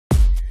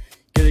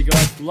Hey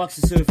guys,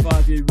 Luxus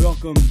Certified here,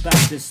 welcome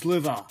back to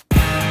Slither.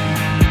 And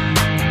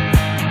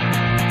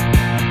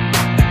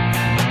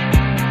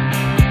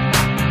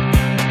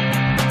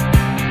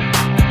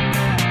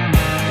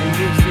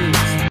this is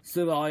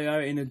Slither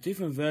IO in a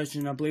different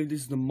version. I believe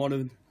this is the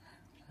modern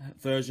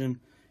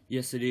version.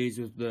 Yes it is,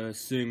 with the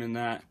zoom and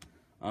that.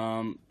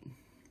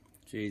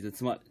 Jeez,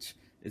 it's much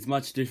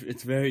different.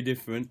 It's very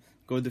different.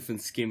 Got a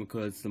different skin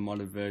because it's the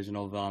modern version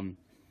of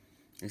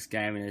this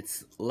game, and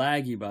it's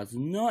laggy, but it's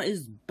not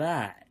as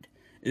bad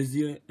as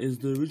the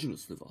original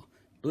Slither.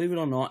 Believe it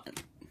or not,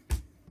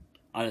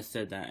 I just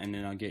said that, and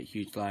then I get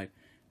huge lag.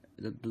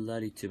 The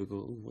bloody typical.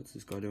 Ooh, what's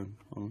this guy doing?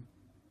 Hold on.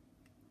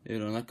 Yeah,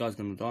 no, that guy's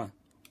gonna die.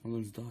 One of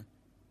them's died.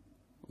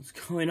 What's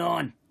going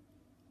on?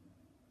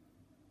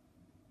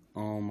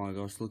 Oh my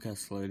gosh, look how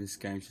slow this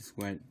game just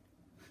went.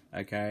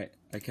 Okay,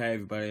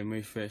 everybody, I'm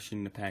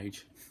refreshing the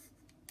page.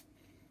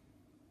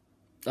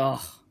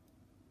 Oh.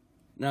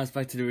 Now it's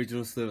back to the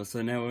original Slither,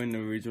 so now we're in the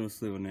original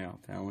Slither now,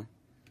 apparently.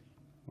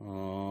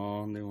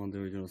 Oh, they want the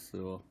original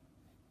Slither.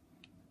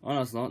 Oh,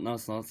 no it's not,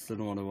 still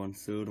the modern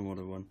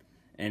one,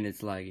 and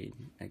it's laggy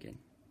again.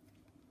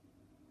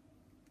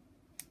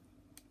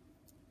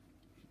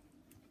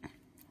 Oh my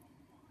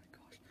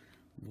gosh,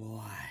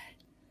 why?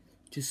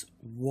 Just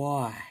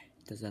why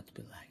does that have to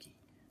be laggy?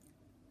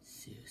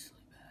 Seriously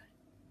bad.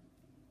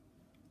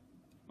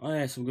 Oh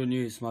yeah, some good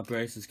news, my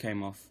braces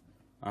came off.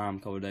 A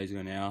couple of days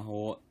ago now.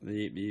 Oh,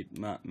 mate,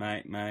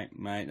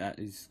 that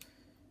is.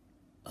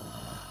 Of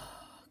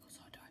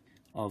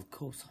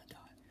course I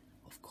die.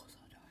 Of course I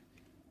die.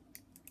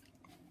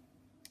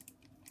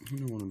 I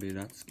don't want to be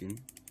that skin.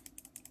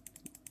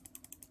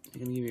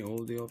 You're gonna give me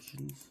all the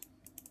options.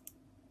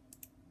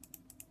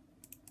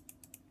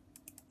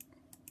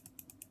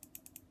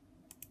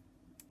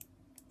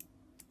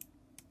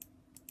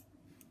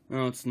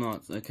 No, it's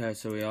not. Okay,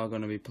 so we are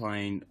gonna be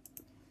playing.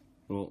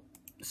 Well,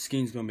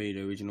 skin's gonna be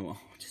the original. Oh,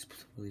 just put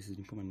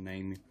my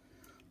name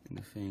in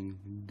the thing.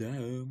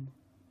 Damn.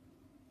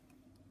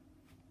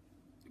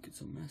 Get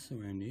some mess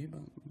around here, but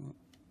not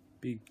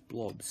big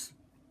blobs.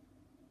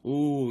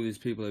 Oh, there's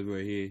people over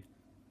here.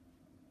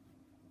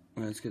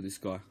 Right, let's get this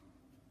guy.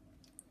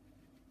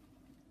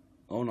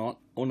 Or not.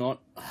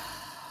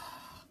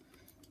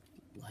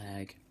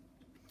 Lag.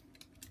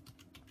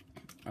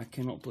 I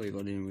cannot believe I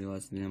didn't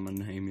realize they had my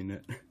name in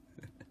it.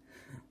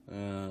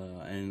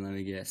 And let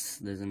me guess,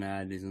 there's an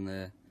ad, isn't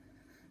there?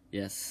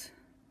 Yes,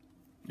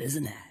 there's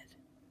an ad.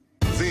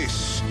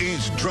 This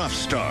is Draft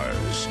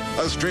Stars,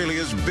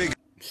 Australia's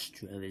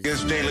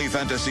biggest daily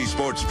fantasy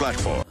sports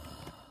platform. Oh,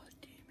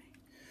 dear me.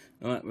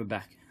 Alright, we're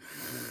back.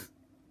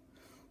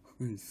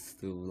 It's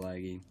still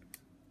lagging.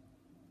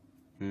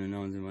 No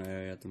one's in my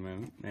area at the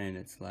moment, and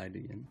it's lagged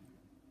again.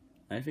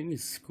 I think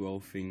this scroll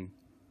thing,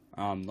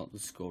 not the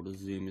scroll, the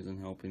zoom isn't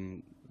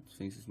helping. I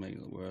think it's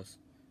making it worse.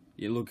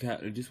 Yeah, look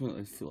at it. Just went.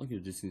 I feel like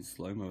it's just in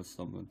slow mo or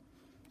something.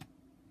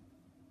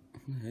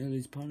 What the hell?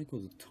 These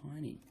particles are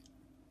tiny.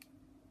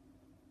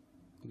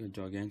 Look how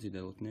gigantic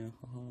they look now.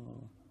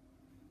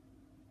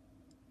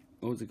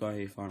 Oh, there's a guy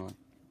here finally.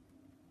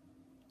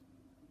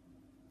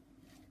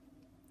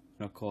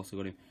 And of course I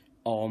got him.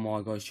 Oh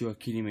my gosh, you are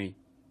kidding me.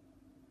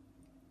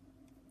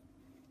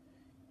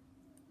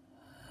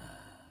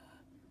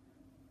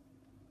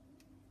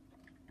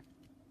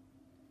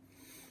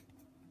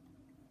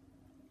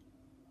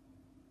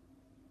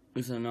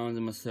 So no one's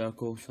in my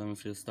circle, so I'm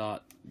just gonna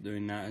start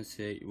doing that and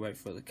see. Wait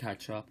for it to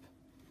catch up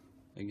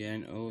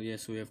again. Oh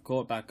yes, we have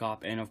caught back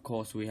up, and of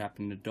course we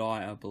happen to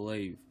die, I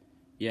believe.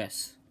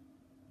 Yes.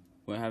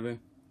 What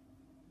happened?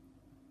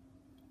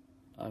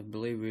 I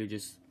believe we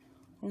just.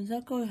 What does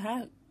that guy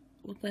have?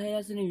 What the hell?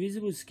 That's an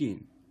invisible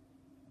skin.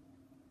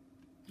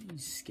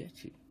 It's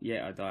sketchy.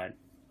 Yeah, I died.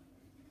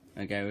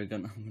 Okay, I'm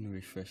gonna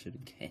refresh it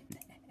again.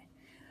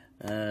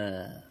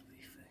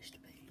 Refresh the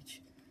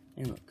page.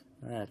 And look,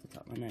 I had to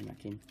type my name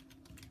back in.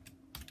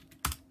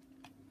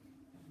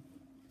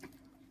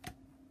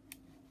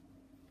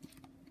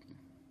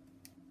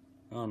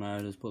 Oh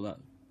no, just put that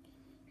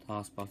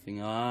taskbar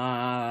thing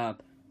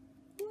up.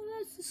 Well,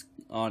 that's the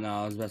oh no,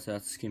 I was about to say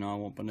that's the skin I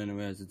want, but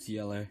anyways, it's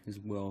yellow as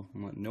well.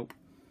 I'm like, nope.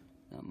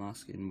 That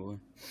masking boy.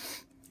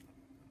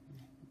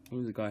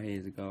 Who's the guy here?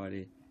 There's a guy right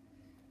here.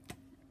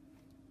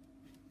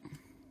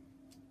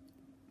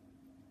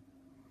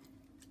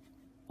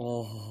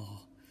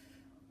 Oh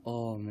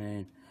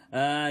man.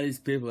 There's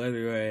people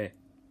everywhere.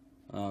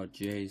 Oh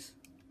jeez.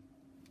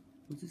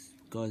 What's this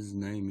guy's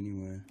name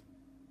anyway?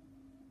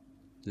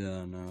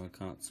 Yeah, no, I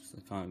can't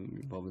even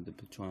be bothered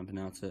to try and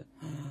pronounce it.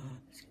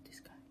 Let's get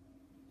this guy.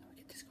 No,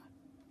 get this guy.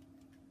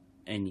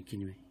 And you're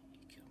kidding me.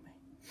 You killed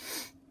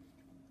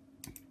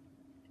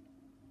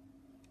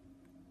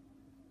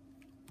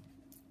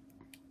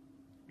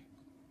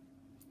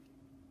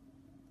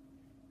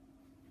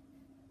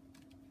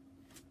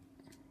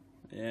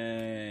me.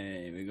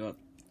 Yay, we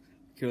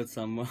killed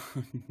someone.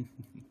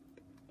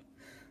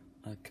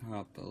 I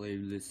can't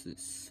believe this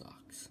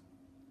sucks.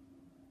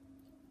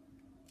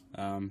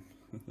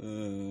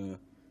 Some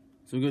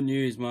good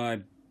news,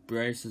 my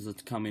braces are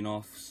coming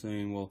off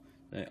soon. Well,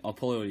 I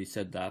probably already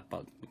said that,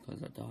 but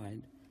because I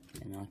died,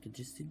 and I could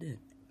just do that.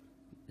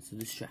 It's a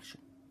distraction.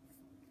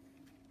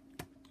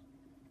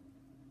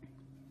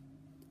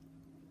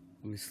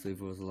 I wish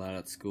Slither was allowed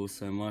at school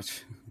so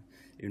much.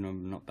 Even though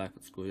I'm not back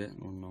at school yet,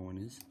 or no one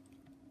is.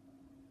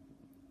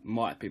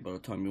 Might be by the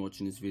time you're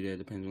watching this video,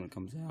 depends when it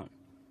comes out.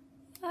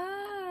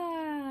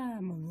 Ah,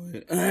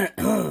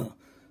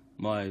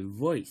 my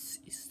voice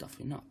is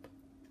stuffing up.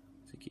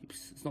 So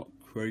it's not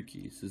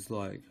croaky, it's just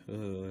like, it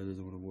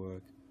doesn't want to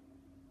work.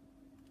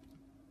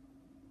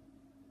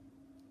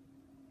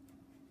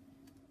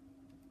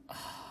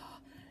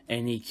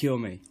 And he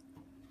killed me.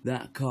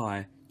 That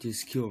guy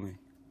just killed me.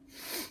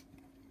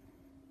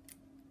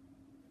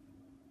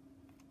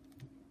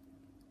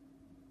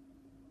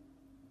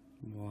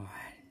 Why?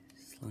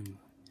 Slime.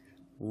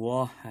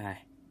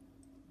 Why?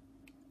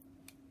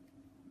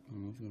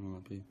 What's going on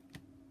up here?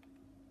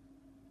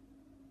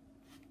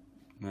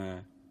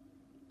 Nah.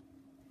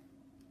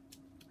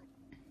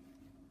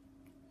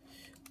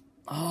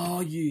 Oh,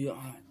 you.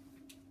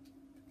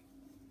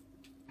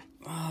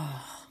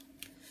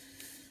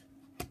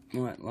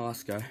 Right,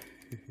 last go.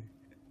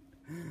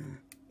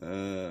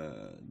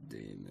 Dear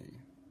me.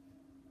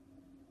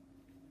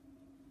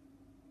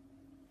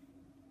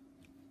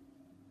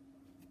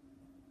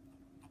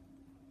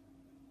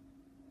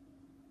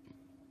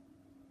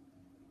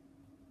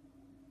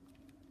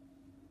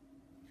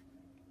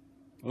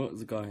 Oh,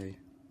 there's a guy here.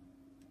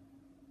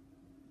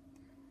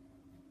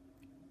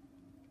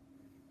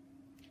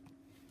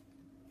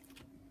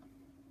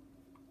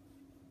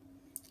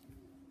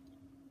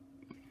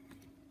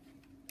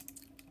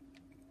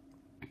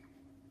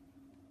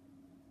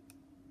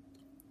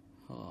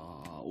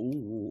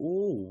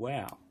 Oh,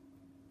 wow.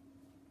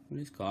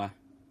 This guy.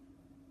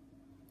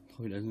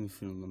 Oh, he doesn't even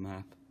fit on the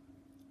map.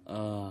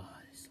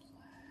 This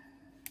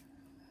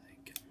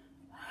lag.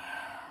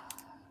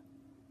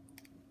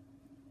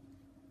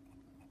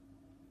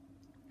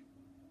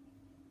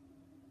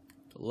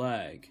 The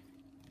lag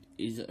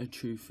is a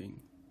true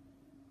thing.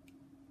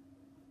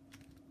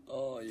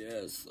 Oh,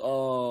 yes.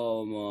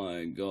 Oh,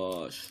 my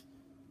gosh.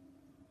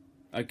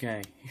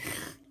 Okay.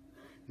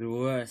 The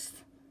worst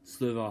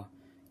Slither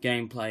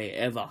gameplay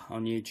ever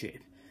on YouTube.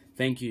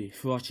 Thank you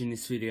for watching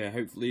this video.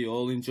 Hopefully you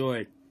all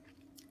enjoyed.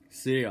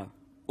 See ya.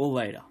 Or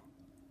later.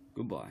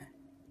 Goodbye.